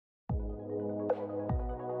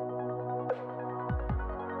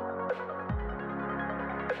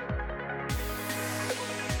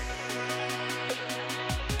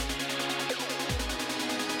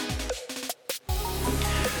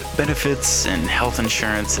benefits and health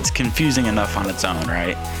insurance, it's confusing enough on its own,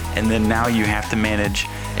 right? And then now you have to manage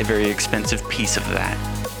a very expensive piece of that,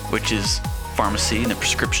 which is pharmacy and the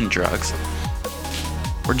prescription drugs.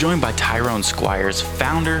 We're joined by Tyrone Squires,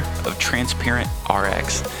 founder of Transparent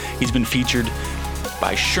RX. He's been featured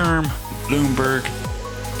by SHRM,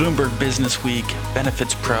 Bloomberg Business Week,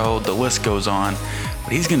 Benefits Pro, the list goes on.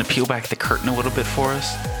 But he's going to peel back the curtain a little bit for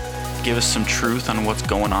us, give us some truth on what's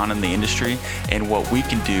going on in the industry and what we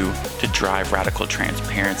can do to drive radical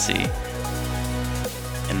transparency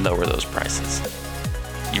and lower those prices.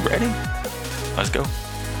 You ready? Let's go.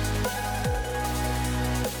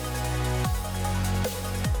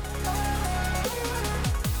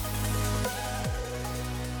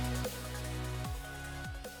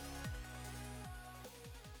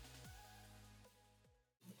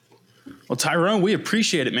 Well, Tyrone, we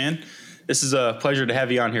appreciate it, man. This is a pleasure to have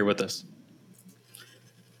you on here with us.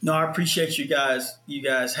 No, I appreciate you guys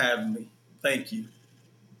having me. Thank you.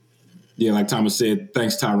 Yeah, like Thomas said,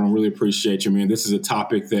 thanks, Tyrone. Really appreciate you, man. This is a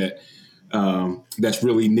topic that that's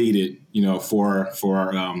really needed, for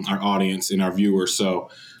our audience and our viewers. So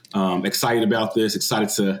excited about this. Excited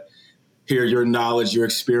to hear your knowledge, your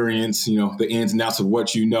experience, the ins and outs of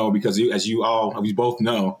what you know, because we both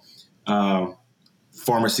know,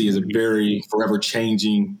 pharmacy is a very forever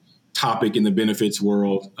changing topic in the benefits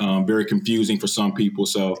world, very confusing for some people.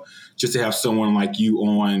 So just to have someone like you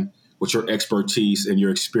on with your expertise and your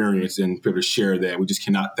experience and be able to share that, we just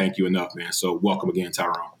cannot thank you enough, man. So welcome again,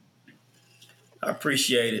 Tyrone. I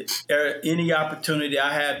appreciate it. Any opportunity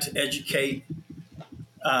I have to educate,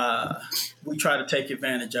 we try to take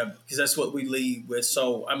advantage of it because that's what we lead with.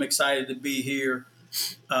 So I'm excited to be here.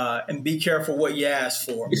 And be careful what you ask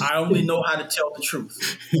for. I only know how to tell the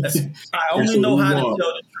truth. I only know how to tell the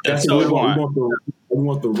truth. That's what we want. We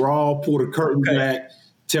want the raw, pull the curtain back,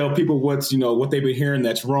 tell people what they've been hearing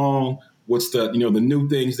that's wrong. What's the the new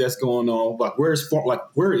things that's going on?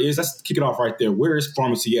 Let's kick it off right there. Where is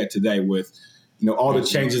pharmacy at today with all the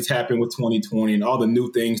changes happened with 2020 and all the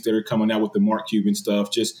new things that are coming out with the Mark Cuban stuff?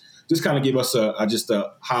 Just kind of give us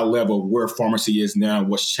a high level of where pharmacy is now and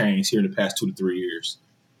what's changed here in the past 2 to 3 years.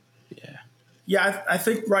 Yeah, I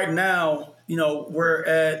think right now, we're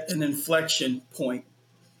at an inflection point.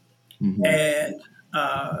 Mm-hmm. And,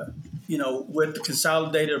 with the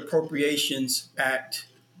Consolidated Appropriations Act,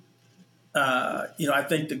 I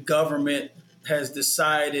think the government has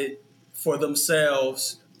decided for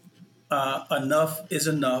themselves enough is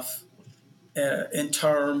enough in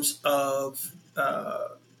terms of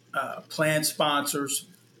plan sponsors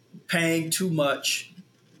paying too much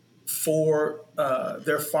for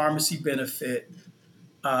their pharmacy benefit,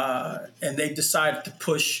 and they decided to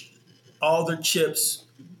push all their chips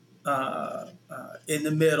in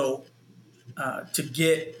the middle to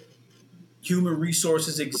get human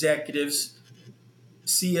resources executives,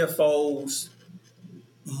 CFOs,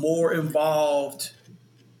 more involved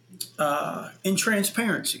in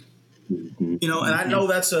transparency. And I know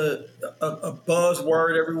that's a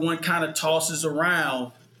buzzword everyone kind of tosses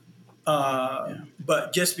around,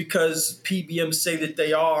 but just because PBM say that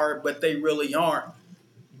they are, but they really aren't,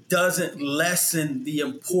 doesn't lessen the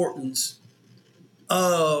importance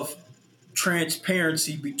of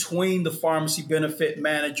transparency between the pharmacy benefit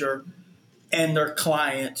manager and their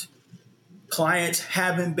client. Clients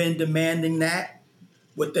haven't been demanding that.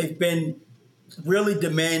 What they've been really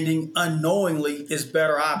demanding unknowingly is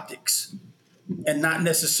better optics and not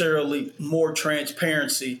necessarily more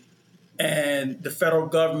transparency. And the federal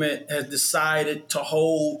government has decided to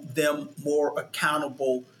hold them more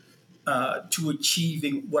accountable to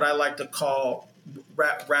achieving what I like to call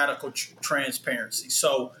radical transparency.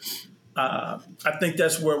 So I think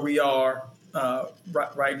that's where we are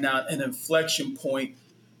right now, an inflection point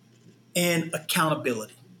and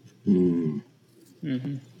accountability. Mm-hmm.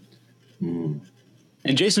 Mm-hmm.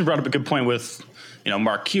 And Jason brought up a good point with,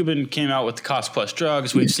 Mark Cuban came out with the cost plus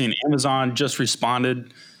drugs. We've seen Amazon just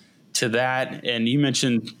responded to that. And you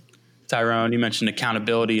mentioned, Tyrone,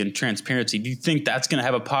 accountability and transparency. Do you think that's going to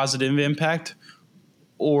have a positive impact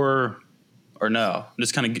or no?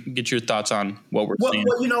 Just kind of get your thoughts on what we're seeing.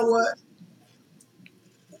 Well, you know what?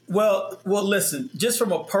 Well, listen, just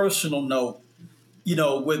from a personal note,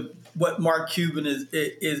 with what Mark Cuban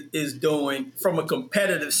is doing from a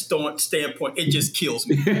competitive standpoint, it just kills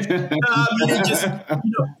me. It just,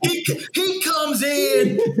 he comes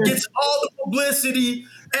in, gets all the publicity,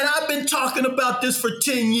 and I've been talking about this for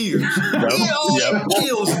 10 years. It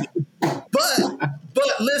kills me.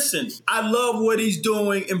 But listen, I love what he's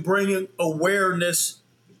doing and bringing awareness,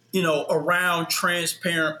 around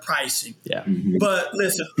transparent pricing. Yeah. Mm-hmm. But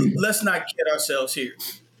listen, let's not kid ourselves here.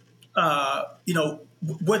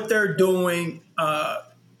 what they're doing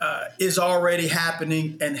is already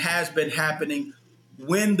happening and has been happening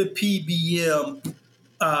when the PBM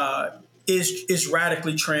is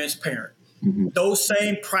radically transparent. Mm-hmm. Those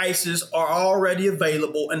same prices are already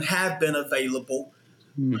available and have been available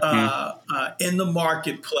in the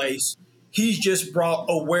marketplace. He's just brought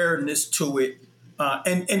awareness to it,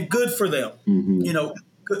 and good for them. Mm-hmm.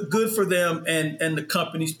 Good for them and the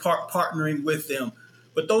companies partnering with them.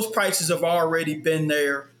 But those prices have already been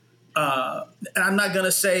there. And I'm not going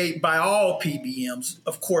to say by all PBMs,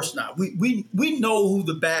 of course not. We know who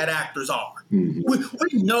the bad actors are. Mm-hmm.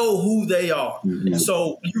 We know who they are. Mm-hmm.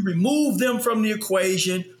 So you remove them from the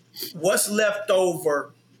equation. What's left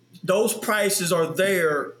over, those prices are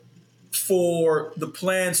there for the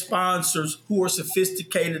plan sponsors who are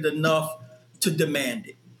sophisticated enough to demand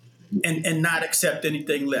it and not accept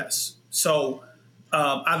anything less. So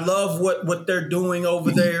I love what they're doing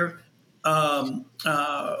over there.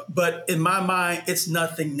 But in my mind, it's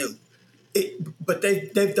nothing new. But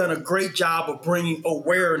they've done a great job of bringing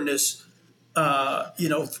awareness,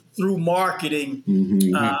 through marketing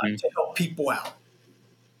to help people out.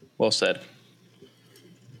 Well said.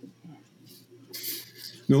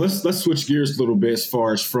 Now let's switch gears a little bit as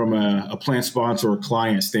far as from a plan sponsor or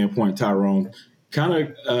client standpoint, Tyrone.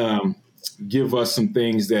 Kind of give us some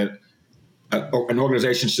things that an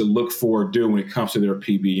organization should look for or do when it comes to their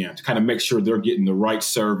PBM to kind of make sure they're getting the right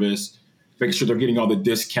service, making sure they're getting all the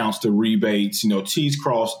discounts, the rebates, T's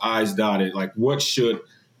crossed, I's dotted. Like, what should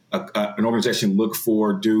an organization look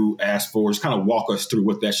for, do, ask for? Just kind of walk us through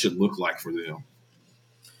what that should look like for them.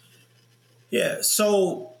 Yeah.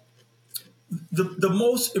 So the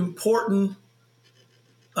most important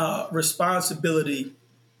responsibility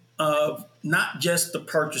of not just the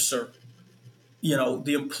purchaser,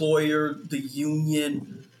 the employer, the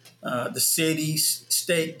union, the cities,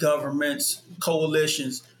 state governments,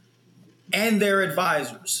 coalitions, and their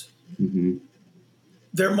advisors. Mm-hmm.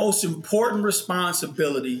 Their most important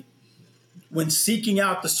responsibility when seeking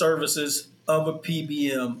out the services of a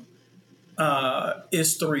PBM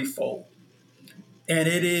is threefold. And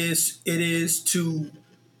it is to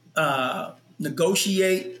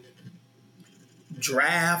negotiate,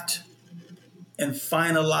 draft, and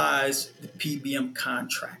finalize the PBM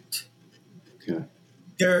contract. Okay.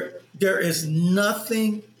 There is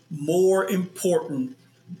nothing more important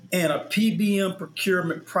in a PBM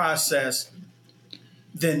procurement process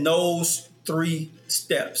than those three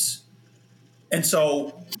steps. And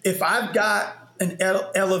so if I've got an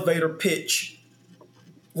elevator pitch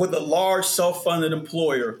with a large self-funded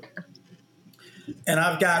employer, and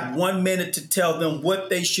I've got 1 minute to tell them what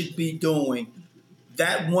they should be doing,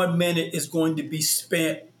 that 1 minute is going to be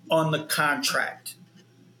spent on the contract.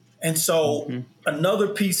 And so another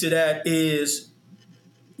piece of that is,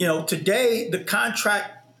 today the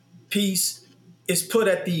contract piece is put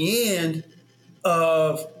at the end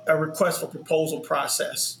of a request for proposal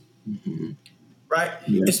process, right?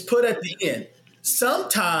 Yeah. It's put at the end.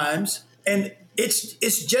 Sometimes, and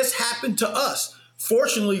it's just happened to us.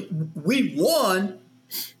 Fortunately, we won,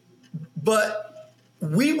 but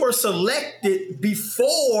we were selected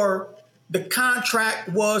before the contract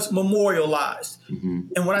was memorialized.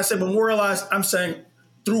 Mm-hmm. And when I say memorialized, I'm saying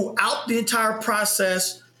throughout the entire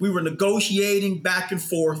process, we were negotiating back and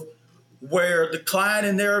forth where the client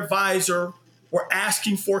and their advisor were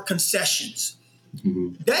asking for concessions.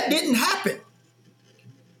 Mm-hmm. That didn't happen.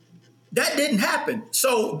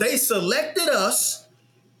 So they selected us,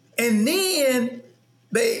 and then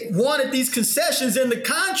they wanted these concessions in the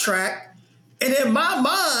contract. And in my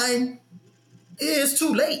mind, it's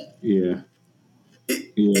too late. Yeah.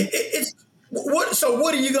 So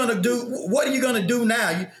what are you going to do? What are you going to do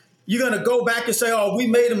now? You're going to go back and say, "Oh, we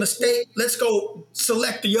made a mistake. Let's go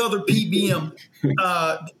select the other PBM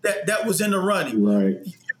that was in the running." Right.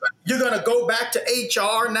 You're going to go back to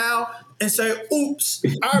HR now and say, "Oops,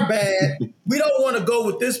 our bad. We don't want to go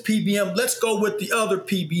with this PBM. Let's go with the other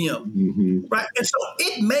PBM." Mm-hmm. Right. And so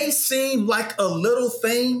it may seem like a little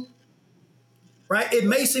thing, right? It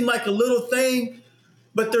may seem like a little thing,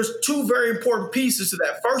 but there's two very important pieces to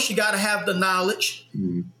that. First, you got to have the knowledge,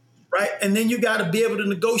 right? And then you got to be able to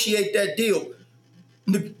negotiate that deal.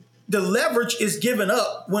 The leverage is given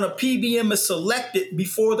up when a PBM is selected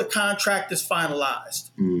before the contract is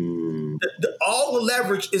finalized. All the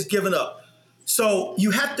leverage is given up. So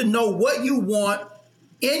you have to know what you want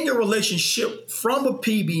in your relationship from a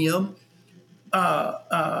PBM.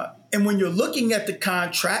 And when you're looking at the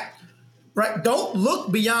contract, right, don't look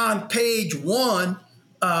beyond page one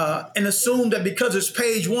and assume that because it's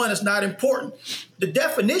page one, it's not important. The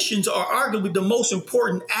definitions are arguably the most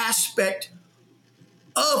important aspect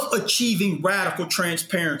of achieving radical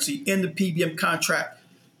transparency in the PBM contract.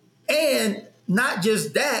 And not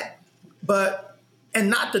just that, but, and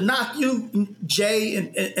not to knock you, Jay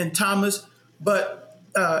and Thomas, but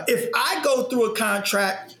if I go through a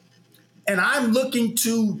contract and I'm looking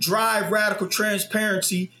to drive radical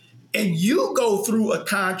transparency, and you go through a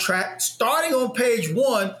contract starting on page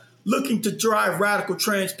 1, looking to drive radical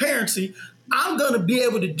transparency, I'm going to be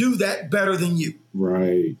able to do that better than you.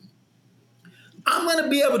 Right. I'm going to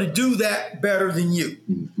be able to do that better than you.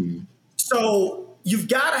 Mm-hmm. So you've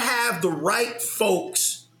got to have the right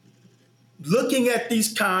folks looking at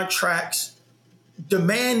these contracts,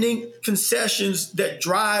 demanding concessions that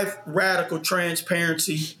drive radical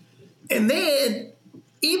transparency. And then,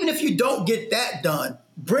 even if you don't get that done,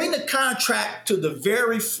 bring the contract to the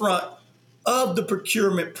very front of the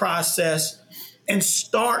procurement process and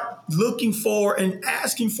start looking for and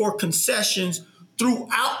asking for concessions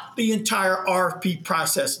throughout the entire RFP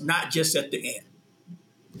process, not just at the end.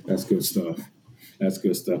 That's good stuff. That's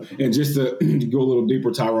good stuff. And just to go a little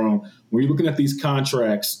deeper, Tyrone, when you're looking at these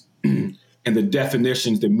contracts and the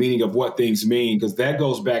definitions, the meaning of what things mean, because that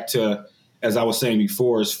goes back to, as I was saying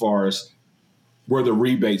before, as far as where the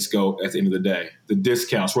rebates go at the end of the day, the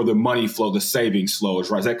discounts, where the money flow, the savings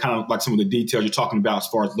flows, right? Is that kind of like some of the details you're talking about as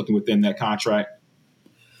far as looking within that contract?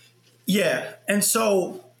 Yeah. And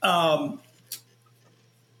so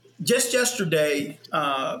just yesterday,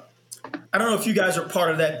 I don't know if you guys are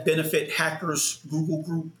part of that Benefit Hackers Google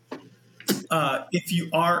group. If you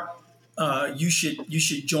aren't, you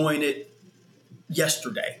should join it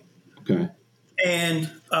yesterday. Okay. And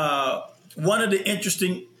one of the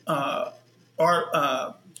interesting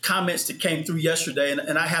comments that came through yesterday,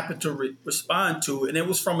 and I happened to respond to it, and it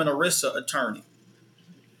was from an ERISA attorney.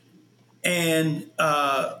 And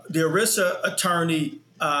the ERISA attorney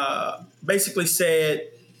basically said,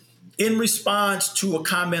 in response to a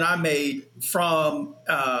comment I made from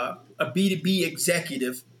a B2B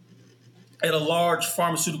executive at a large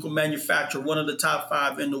pharmaceutical manufacturer, one of the top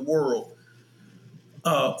 5 in the world,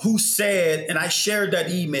 who said, and I shared that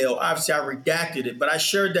email, obviously I redacted it, but I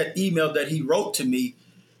shared that email that he wrote to me.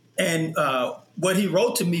 And what he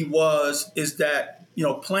wrote to me is that,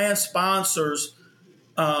 plan sponsors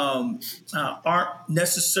aren't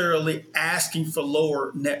necessarily asking for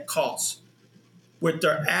lower net costs. What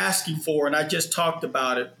they're asking for, and I just talked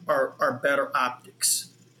about it, are better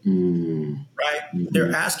optics, right? Mm-hmm.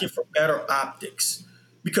 They're asking for better optics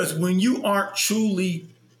because when you aren't truly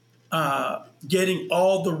getting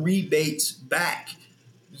all the rebates back,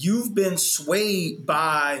 you've been swayed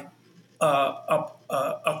by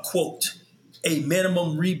a quote, a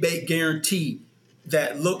minimum rebate guarantee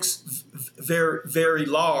that looks very, very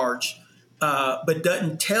large, but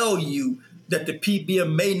doesn't tell you that the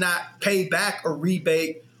PBM may not pay back a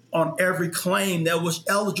rebate on every claim that was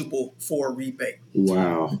eligible for a rebate.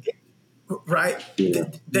 Wow. Right? Yeah.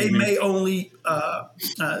 They may only,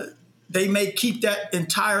 they may keep that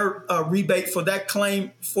entire rebate for that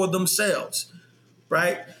claim for themselves,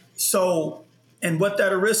 right? So, and what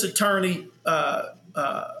that ERISA attorney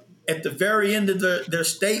at the very end of their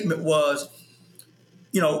statement was,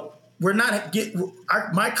 we're not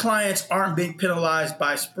my clients aren't being penalized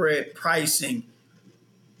by spread pricing,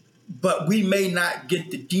 but we may not get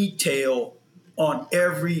the detail on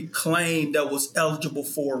every claim that was eligible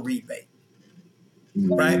for a rebate,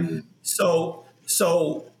 right? So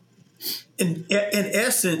in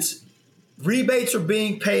essence, rebates are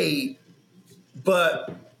being paid,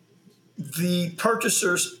 but the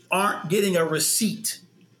purchasers aren't getting a receipt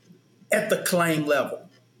at the claim level.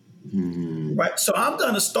 Right. So I'm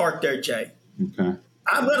going to start there, Jay. Okay.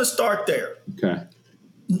 I'm going to start there. Okay.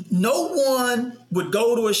 No one would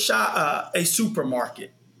go to a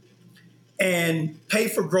supermarket and pay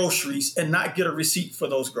for groceries and not get a receipt for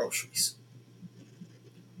those groceries.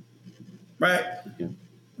 Right. Okay.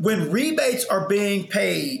 When rebates are being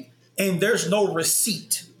paid and there's no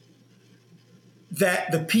receipt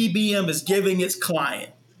that the PBM is giving its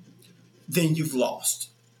client, then you've lost.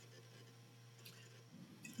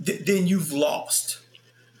 Then you've lost.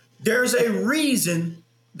 There's a reason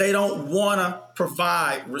they don't want to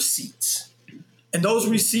provide receipts. And those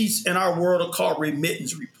receipts in our world are called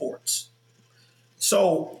remittance reports.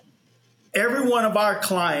 So every one of our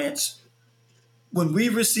clients, when we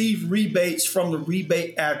receive rebates from the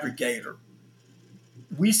rebate aggregator,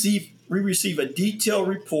 we receive a detailed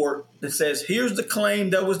report that says, here's the claim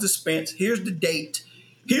that was dispensed, here's the date,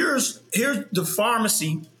 here's the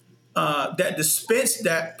pharmacy that dispensed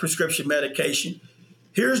that prescription medication.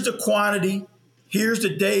 Here's the quantity. Here's the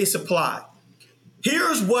day's supply.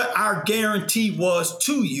 Here's what our guarantee was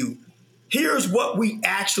to you. Here's what we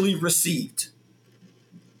actually received.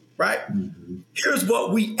 right? Here's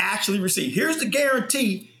what we actually receive. Here's the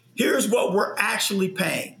guarantee. Here's what we're actually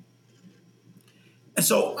paying. And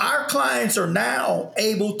so our clients are now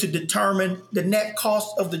able to determine the net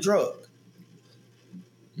cost of the drug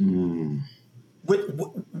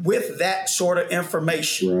with that sort of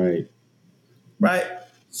information. Right. Right.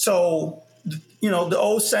 So, the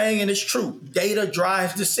old saying, and it's true, data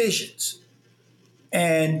drives decisions.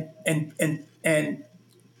 And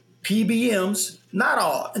PBMs, not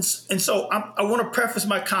all. And so I want to preface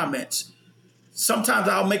my comments. Sometimes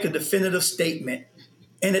I'll make a definitive statement,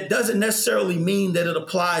 and it doesn't necessarily mean that it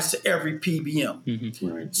applies to every PBM.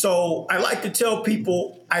 Right. So I like to tell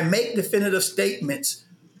people I make definitive statements,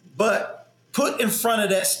 but put in front of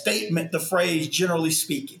that statement the phrase generally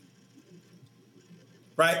speaking.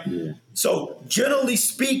 Right? Yeah. So generally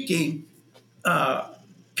speaking,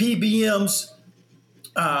 PBMs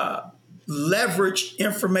leverage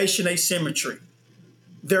information asymmetry,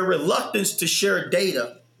 their reluctance to share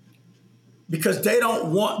data because they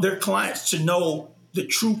don't want their clients to know the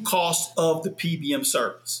true cost of the PBM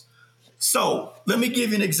service. So let me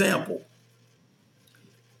give you an example.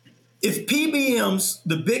 If PBMs,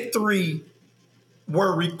 the big three,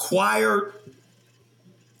 were required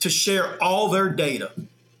to share all their data,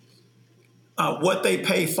 what they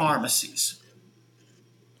pay pharmacies,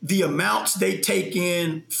 the amounts they take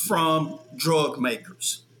in from drug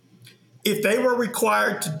makers. If they were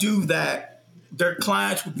required to do that, their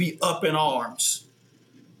clients would be up in arms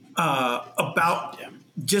about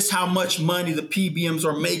just how much money the PBMs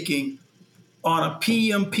are making on a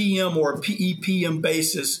PMPM or a PEPM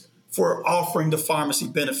basis for offering the pharmacy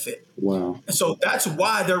benefit. Wow. And so that's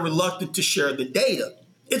why they're reluctant to share the data.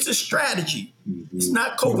 It's a strategy. It's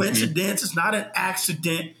not coincidence. It's not an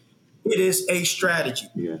accident. It is a strategy.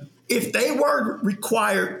 Yeah. If they were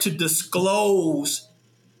required to disclose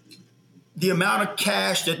the amount of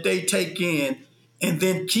cash that they take in and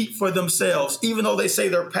then keep for themselves, even though they say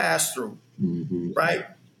they're pass-through, right?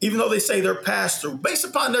 Even though they say they're pass-through, based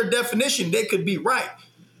upon their definition, they could be right.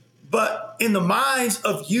 But in the minds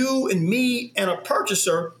of you and me and a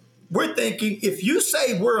purchaser, we're thinking if you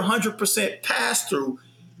say we're 100% pass-through,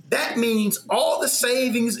 that means all the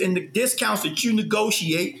savings and the discounts that you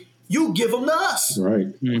negotiate, you give them to us. Right.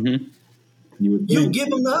 You give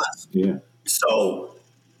them to us. Yeah. So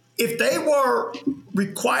if they were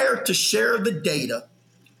required to share the data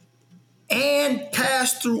and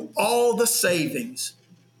pass through all the savings,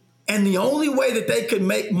 and the only way that they could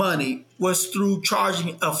make money was through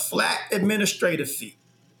charging a flat administrative fee,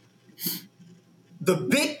 the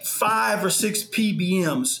big 5 or 6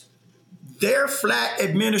 PBMs, their flat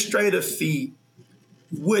administrative fee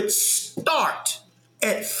would start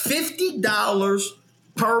at $50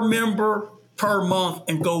 per member per month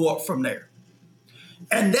and go up from there.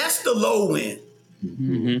 And that's the low end.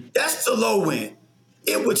 That's the low end.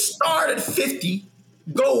 It would start at $50,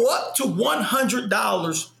 go up to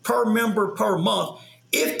 $100 per member per month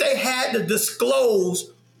if they had to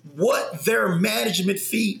disclose what their management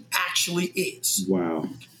fee actually is. Wow.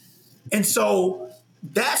 And so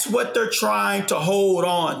that's what they're trying to hold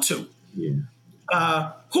on to. Yeah.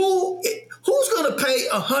 Who's going to pay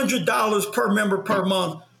 $100 per member per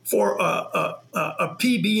month for a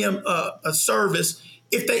PBM a service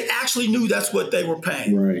if they actually knew that's what they were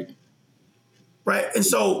paying? Right. And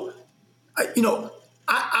so,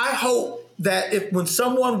 I hope that when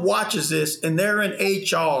someone watches this and they're in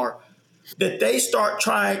HR, that they start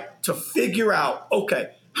trying to figure out, okay,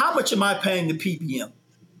 how much am I paying the PBM?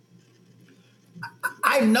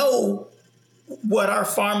 I know what our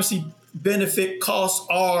pharmacy benefit costs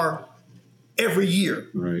are every year.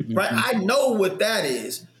 Right. I know what that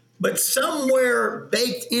is. But somewhere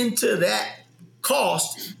baked into that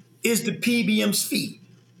cost is the PBM's fee.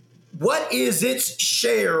 What is its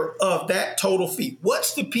share of that total fee?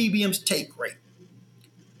 What's the PBM's take rate?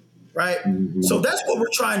 Right? So that's what we're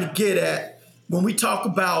trying to get at when we talk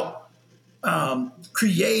about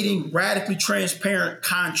creating radically transparent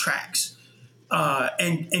contracts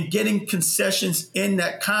and getting concessions in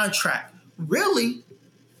that contract. Really,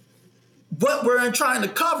 what we're trying to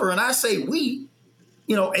cover, and I say we,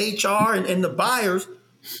 HR and the buyers,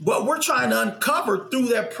 what we're trying to uncover through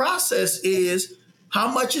that process is how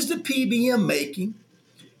much is the PBM making?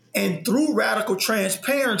 And through radical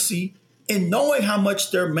transparency and knowing how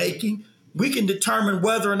much they're making, we can determine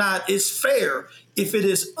whether or not it's fair. If it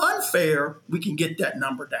is unfair, we can get that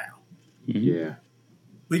number down. Yeah.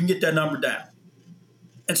 We can get that number down.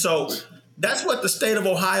 And so that's what the state of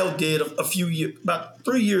Ohio did about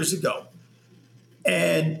 3 years ago.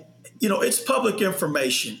 And, it's public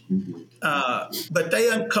information. But they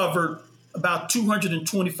uncovered about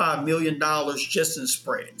 $225 million just in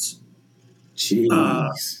spreads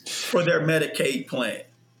Jeez. for their Medicaid plan,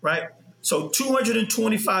 right? So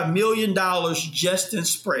 $225 million just in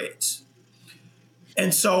spreads.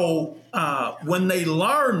 And so when they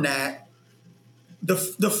learned that, the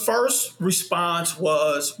first response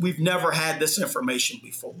was, we've never had this information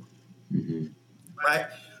before, right?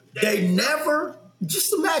 They never,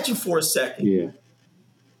 just imagine for a second,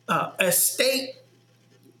 a state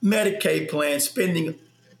Medicaid plan spending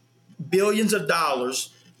billions of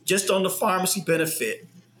dollars just on the pharmacy benefit,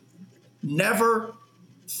 never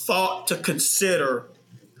thought to consider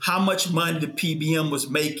how much money the PBM was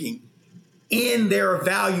making in their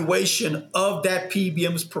evaluation of that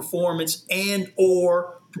PBM's performance and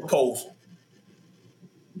or proposal.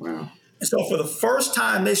 Wow. And so for the first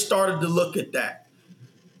time, they started to look at that.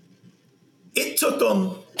 It took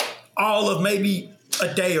them all of maybe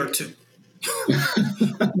a day or two.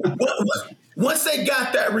 Once they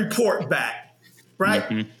got that report back,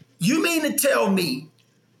 right? You mean to tell me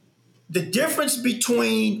the difference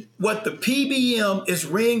between what the PBM is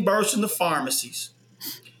reimbursing the pharmacies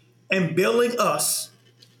and billing us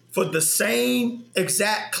for the same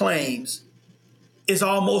exact claims is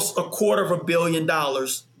almost $250 million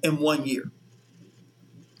in 1 year?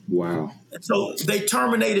 Wow. And so they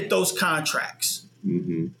terminated those contracts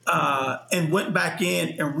and went back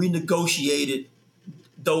in and renegotiated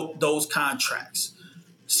those contracts.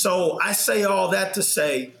 So I say all that to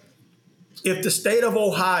say, if the state of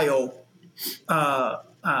Ohio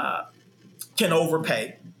can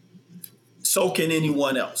overpay, so can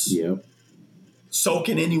anyone else. Yep. So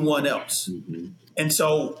can anyone else. And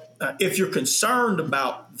so if you're concerned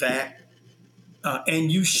about that,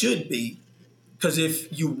 and you should be, because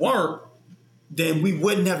if you weren't, then we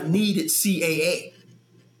wouldn't have needed CAA.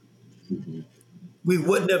 We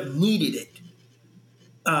wouldn't have needed it.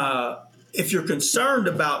 If you're concerned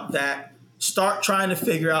about that, start trying to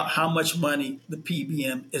figure out how much money the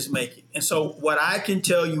PBM is making. And so what I can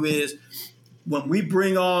tell you is, when we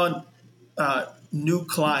bring on new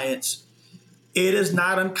clients, it is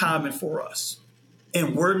not uncommon for us,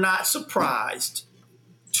 and we're not surprised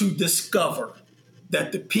to discover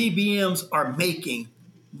that the PBMs are making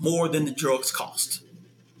more than the drugs cost.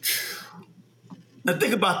 Now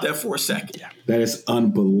think about that for a second. That is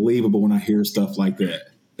unbelievable when I hear stuff like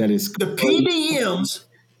that. That is the PBMs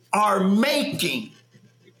are making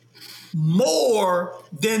more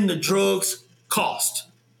than the drugs cost.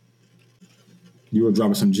 You were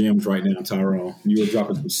dropping some gems right now, Tyrone. You were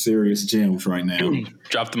dropping some serious gems right now.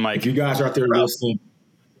 Drop the mic. If you guys are out there listening,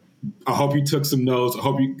 I hope you took some notes. I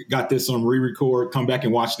hope you got this on re-record. Come back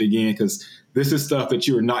and watch it again, because this is stuff that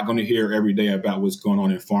you are not going to hear every day about what's going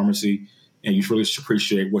on in pharmacy, and you really should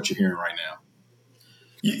appreciate what you're hearing right now.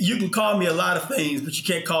 You can call me a lot of things, but you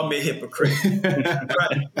can't call me a hypocrite.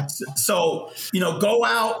 Right? So, go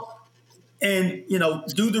out and,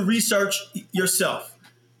 do the research yourself,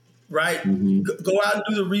 right? Go out and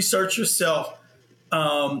do the research yourself.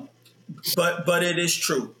 But it is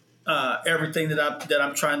true. Everything that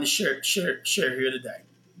I'm trying to share here today.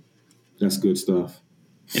 That's good stuff.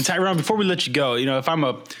 And Tyrone, before we let you go, if I'm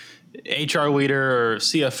a HR leader or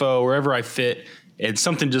CFO, wherever I fit, and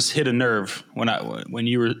something just hit a nerve when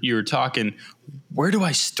you were talking, where do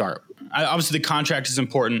I start? Obviously, the contract is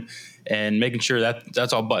important, and making sure that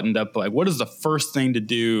that's all buttoned up. But what is the first thing to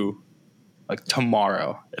do,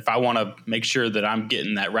 tomorrow, if I want to make sure that I'm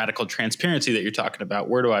getting that radical transparency that you're talking about?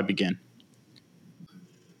 Where do I begin?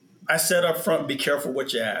 I said up front, be careful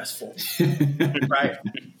what you ask for, right?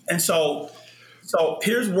 And so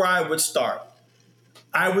here's where I would start.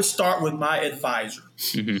 I would start with my advisor,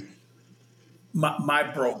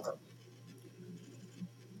 my broker,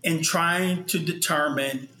 in trying to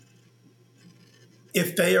determine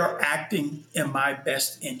if they are acting in my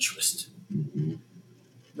best interest,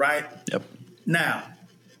 right? Yep. Now,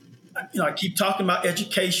 I keep talking about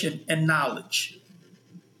education and knowledge.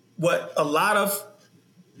 What a lot of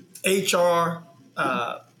HR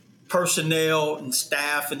personnel and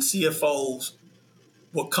staff and CFOs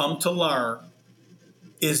will come to learn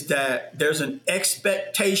is that there's an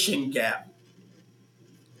expectation gap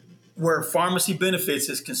where pharmacy benefits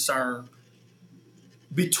is concerned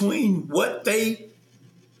between what they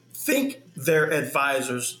think their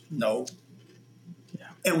advisors know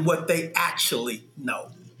and what they actually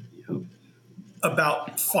know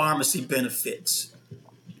about pharmacy benefits.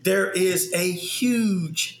 There is a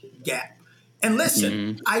huge gap. And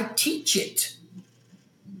listen, I teach it.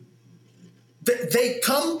 They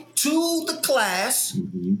come to the class,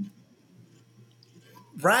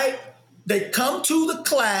 right? They come to the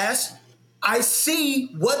class I see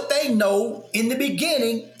what they know in the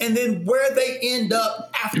beginning and then where they end up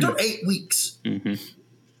after 8 weeks. Mm-hmm.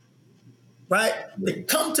 Right? They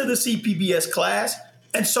come to the CPBS class,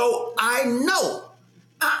 and so I know.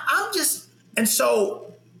 And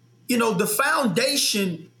so, the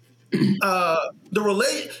foundation,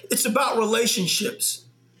 it's about relationships,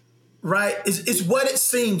 right? It's what it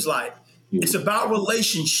seems like. It's about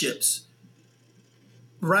relationships,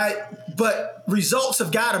 right? But results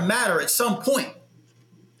have got to matter at some point,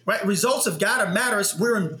 right? Results have got to matter.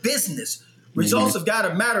 We're in business. Results have got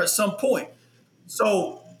to matter at some point.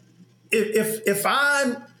 So if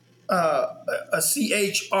I'm a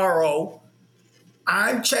CHRO,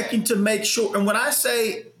 I'm checking to make sure. And when I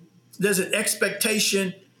say there's an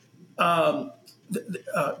expectation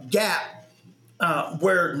gap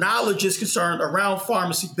where knowledge is concerned around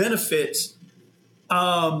pharmacy benefits,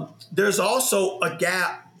 there's also a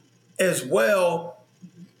gap as well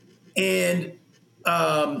in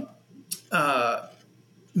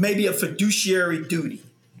maybe a fiduciary duty.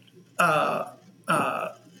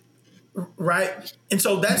 Right. And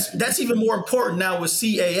so that's even more important now with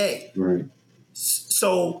CAA. Right.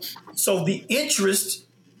 So the interests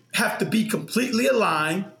have to be completely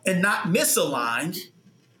aligned and not misaligned.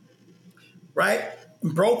 Right.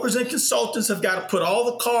 And brokers and consultants have got to put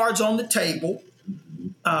all the cards on the table.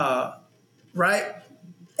 Right.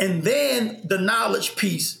 And then the knowledge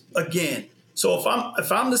piece again. So if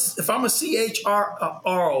I'm a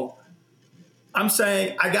CHRO, I'm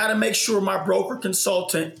saying I got to make sure my broker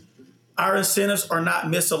consultant, our incentives are not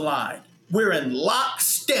misaligned. We're in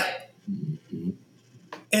lockstep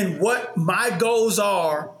in what my goals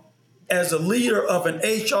are as a leader of an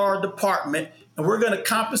HR department, and we're going to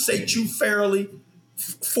compensate you fairly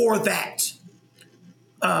for that.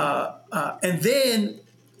 And then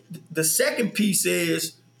the second piece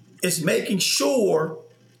is making sure,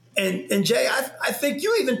 and Jay, I think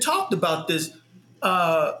you even talked about this,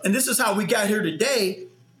 and this is how we got here today,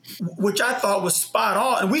 which I thought was spot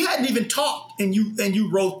on. And we hadn't even talked, and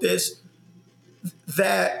you wrote this,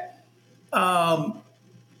 that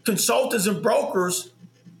consultants and brokers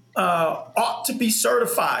ought to be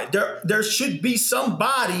certified. There should be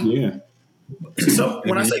somebody. Yeah.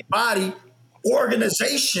 When I say body,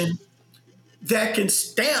 organization that can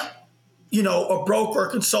stamp, a broker or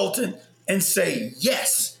consultant and say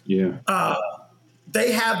yes. Yeah.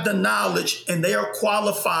 They have the knowledge and they are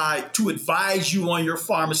qualified to advise you on your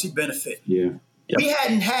pharmacy benefit. Yeah. Yep. We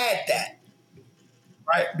hadn't had that,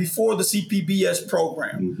 right, before the CPBS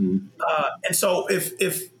program. Mm-hmm. And so if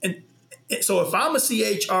I'm a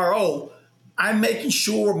CHRO, I'm making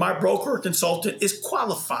sure my broker or consultant is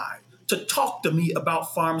qualified to talk to me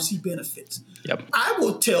about pharmacy benefits. Yep. I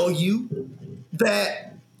will tell you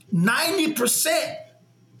that 90%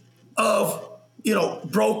 of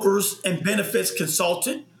brokers and benefits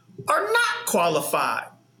consultant are not qualified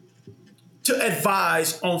to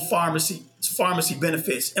advise on pharmacy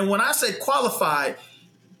benefits. And when I say qualified,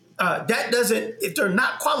 if they're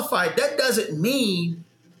not qualified, that doesn't mean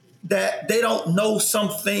that they don't know some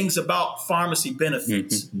things about pharmacy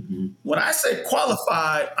benefits. Mm-hmm. When I say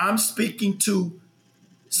qualified, I'm speaking to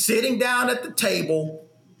sitting down at the table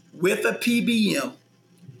with a PBM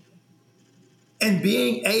and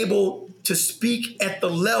being able to speak at the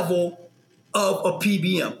level of a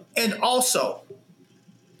PBM. And also,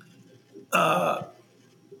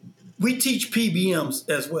 we teach PBMs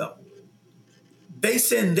as well. They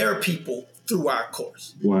send their people through our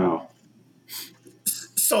course. Wow.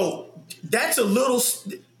 So that's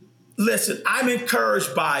listen, I'm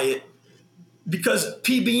encouraged by it because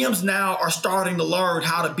PBMs now are starting to learn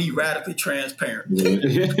how to be radically transparent.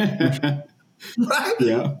 Yeah. Right?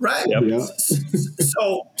 Yeah. Right? Yep. Yeah.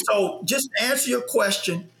 So just to answer your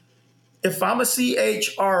question, if I'm a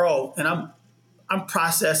CHRO and I'm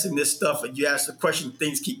processing this stuff and you ask the question,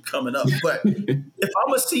 things keep coming up. But if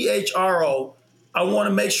I'm a CHRO, I want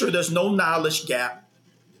to make sure there's no knowledge gap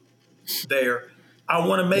there. I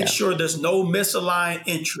want to make sure there's no misaligned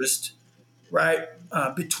interest, right,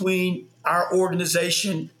 between our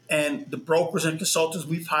organization and the brokers and consultants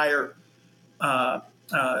we've hired to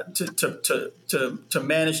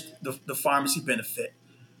manage the pharmacy benefit,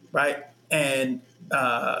 right? And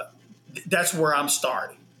that's where I'm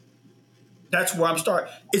starting.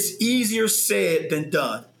 It's easier said than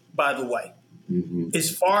done, by the way. Mm-hmm. It's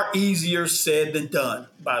far easier said than done,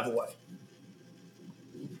 by the way.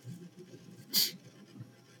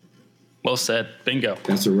 Well said. Bingo.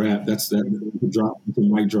 That's a wrap. That's a drop. That's a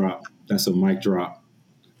mic drop. That's a mic drop.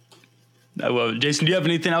 Well, Jason, do you have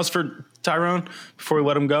anything else for Tyrone before we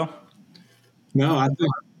let him go? No, I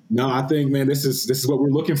think, man, this is what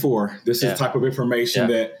we're looking for. This is the type of information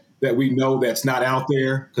that that we know that's not out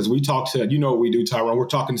there, because we talk to, what we do, Tyrone. We're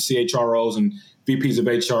talking to CHROs and VPs of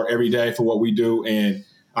HR every day for what we do. And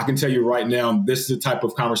I can tell you right now, this is the type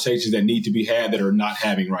of conversations that need to be had that are not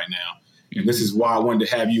having right now. And this is why I wanted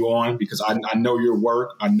to have you on, because I know your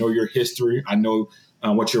work. I know your history. I know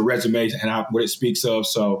what your resume and what it speaks of.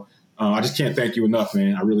 So I just can't thank you enough,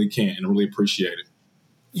 man. I really can't, and I really appreciate it.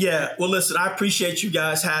 Yeah. Well, listen, I appreciate you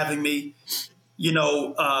guys having me,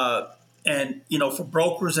 and, for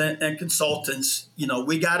brokers and consultants,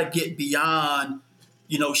 we got to get beyond,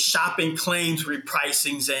 shopping claims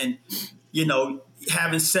repricings and,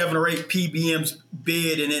 having 7 or 8 PBMs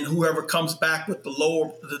bid, and then whoever comes back with the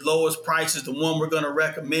lowest price is the one we're going to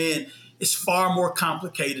recommend. It's far more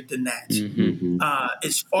complicated than that. Mm-hmm.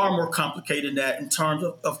 It's far more complicated than that in terms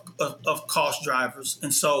of cost drivers.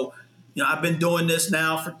 And so, I've been doing this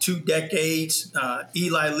now for 2 decades.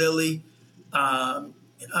 Eli Lilly, having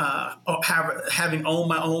owned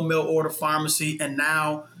my own mail order pharmacy, and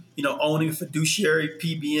now, owning a fiduciary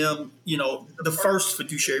PBM, the first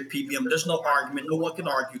fiduciary PBM. There's no argument. No one can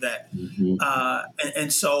argue that. Mm-hmm.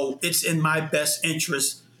 And so it's in my best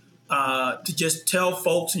interest to just tell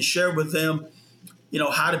folks and share with them,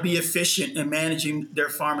 how to be efficient in managing their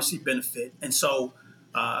pharmacy benefit. And so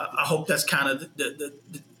I hope that's kind of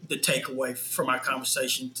the takeaway from our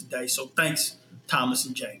conversation today. So thanks, Thomas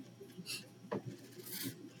and Jay.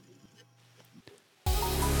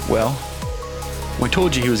 Well, we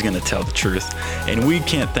told you he was going to tell the truth, and we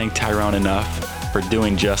can't thank Tyrone enough for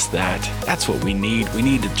doing just that. That's what we need. We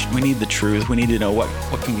need the truth. We need to know what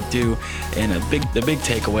can we do. And the big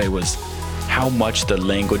takeaway was how much the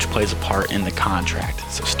language plays a part in the contract.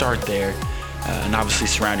 So start there, and obviously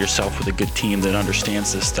surround yourself with a good team that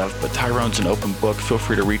understands this stuff. But Tyrone's an open book. Feel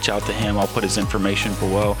free to reach out to him. I'll put his information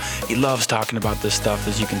below. He loves talking about this stuff,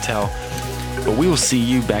 as you can tell. But we will see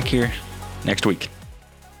you back here next week.